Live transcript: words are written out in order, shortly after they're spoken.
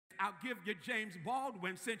I'll give you James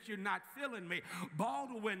Baldwin since you're not feeling me.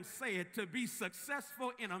 Baldwin said, to be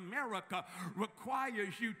successful in America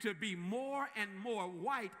requires you to be more and more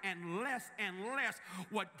white and less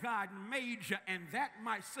what God made you. And that,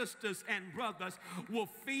 my sisters and brothers, will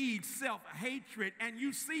feed self-hatred. And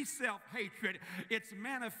you see self-hatred, it's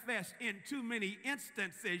manifest in too many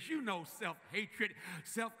instances. You know self-hatred.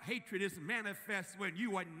 Self-hatred is manifest when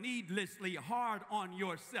you are needlessly hard on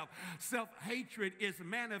yourself. Self-hatred is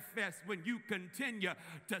manifest when you continue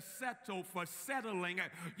to settle for settling.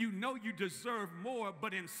 You know you deserve more,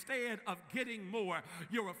 but instead of getting more,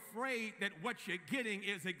 you're afraid that what you're getting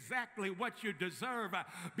is exactly what you deserve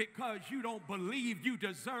because you don't believe you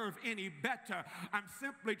deserve any better. I'm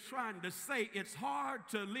simply trying to say it's hard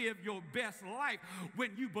to live your best life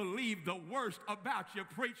when you believe the worst about you.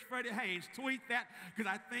 Preach, Freddie Haynes. Tweet that,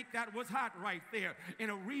 because I think that was hot right there. In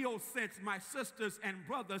a real sense, my sisters and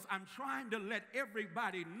brothers, I'm trying to let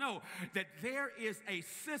everybody know that there is a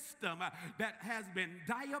system that has been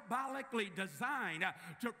diabolically designed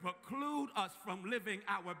to preclude us from living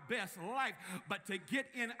our best life, but to get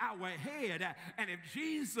in our head. And if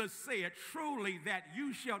Jesus said truly that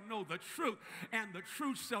you shall know the truth and the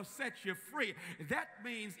truth shall set you free, that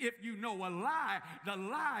means if you know a lie, the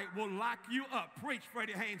lie will lock you up. Preach,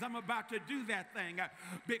 Freddie Haynes. I'm about to do that thing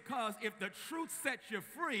because if the truth sets you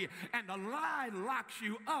free and the lie locks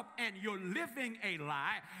you up and you're living a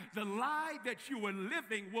lie, the lie that you are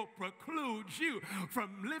living will preclude you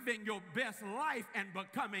from living your best life and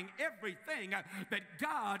becoming everything that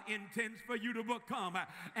God intends for you to become.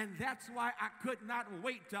 And that's why I could not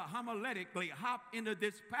wait to homiletically hop into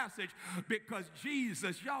this passage, because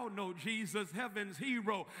Jesus, y'all know Jesus, heaven's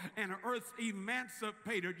hero and earth's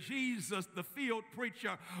emancipator, Jesus, the field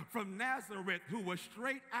preacher from Nazareth, who was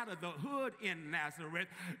straight out of the hood in Nazareth,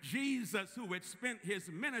 Jesus, who had spent his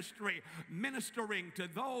ministry ministering to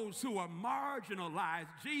those who are marginalized,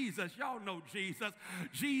 Jesus, y'all know Jesus,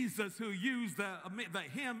 Jesus who used the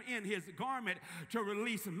hem in his garment to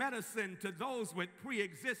release medicine to those with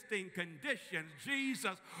pre-existing conditions,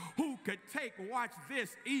 Jesus who could take, watch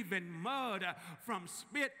this, even mud from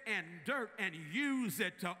spit and dirt and use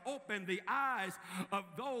it to open the eyes of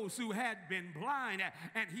those who had been blind,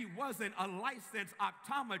 and he wasn't a licensed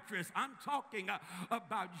optometrist. I'm talking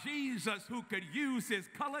about Jesus who could use his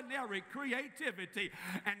culinary creativity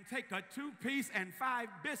and take a 2-piece and 5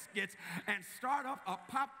 biscuits and start up a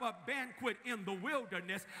pop-up banquet in the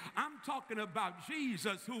wilderness. I'm talking about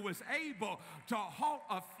Jesus who was able to halt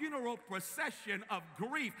a funeral procession of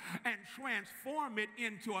grief and transform it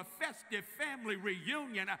into a festive family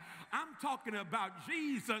reunion. I'm talking about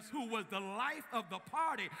Jesus who was the life of the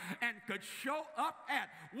party and could show up at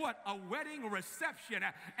what, a wedding reception,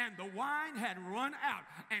 and the wine had run out.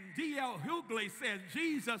 And D.L. Hughley says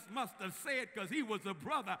Jesus must have said, because he was a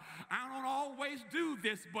brother, I don't always do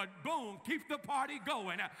this, but boom, keep the party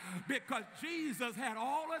going, because Jesus had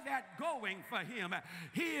all of that going for him.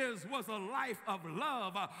 His was a life of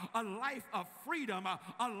love, a life of freedom,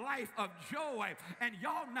 a life of joy. And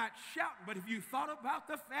y'all not shouting, but if you thought about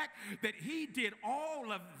the fact that he did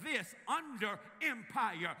all of this under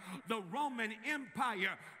empire, the Roman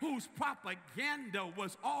Empire, whose propaganda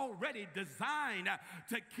was already designed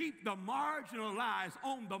to keep the marginalized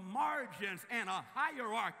on the margins, and a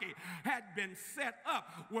hierarchy had been set up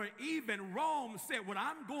where even Rome said, what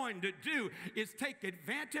I'm going to do is take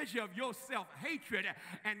advantage of your self-hatred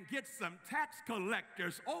and get some tax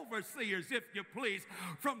collectors, overseers, if you please,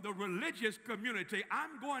 from the religious community.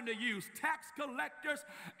 I'm going to use tax collectors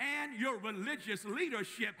and your religious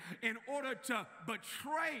leadership in order to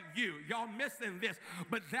betray you. Y'all missing this,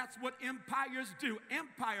 but that's what empires do.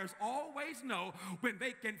 Empires always know when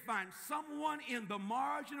they can find someone in the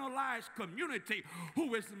marginalized community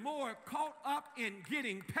who is more caught up in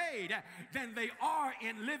getting paid than they are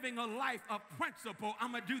in living a life of principle.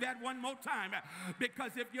 I'm going to do that one more time,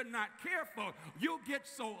 because if you're not careful, you'll get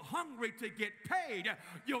so hungry to get paid,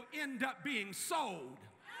 you'll end up being sold.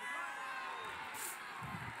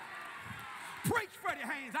 Preach, Freddie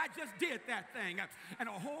Haynes. I just did that thing. And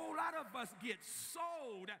a whole lot of us get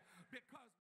sold because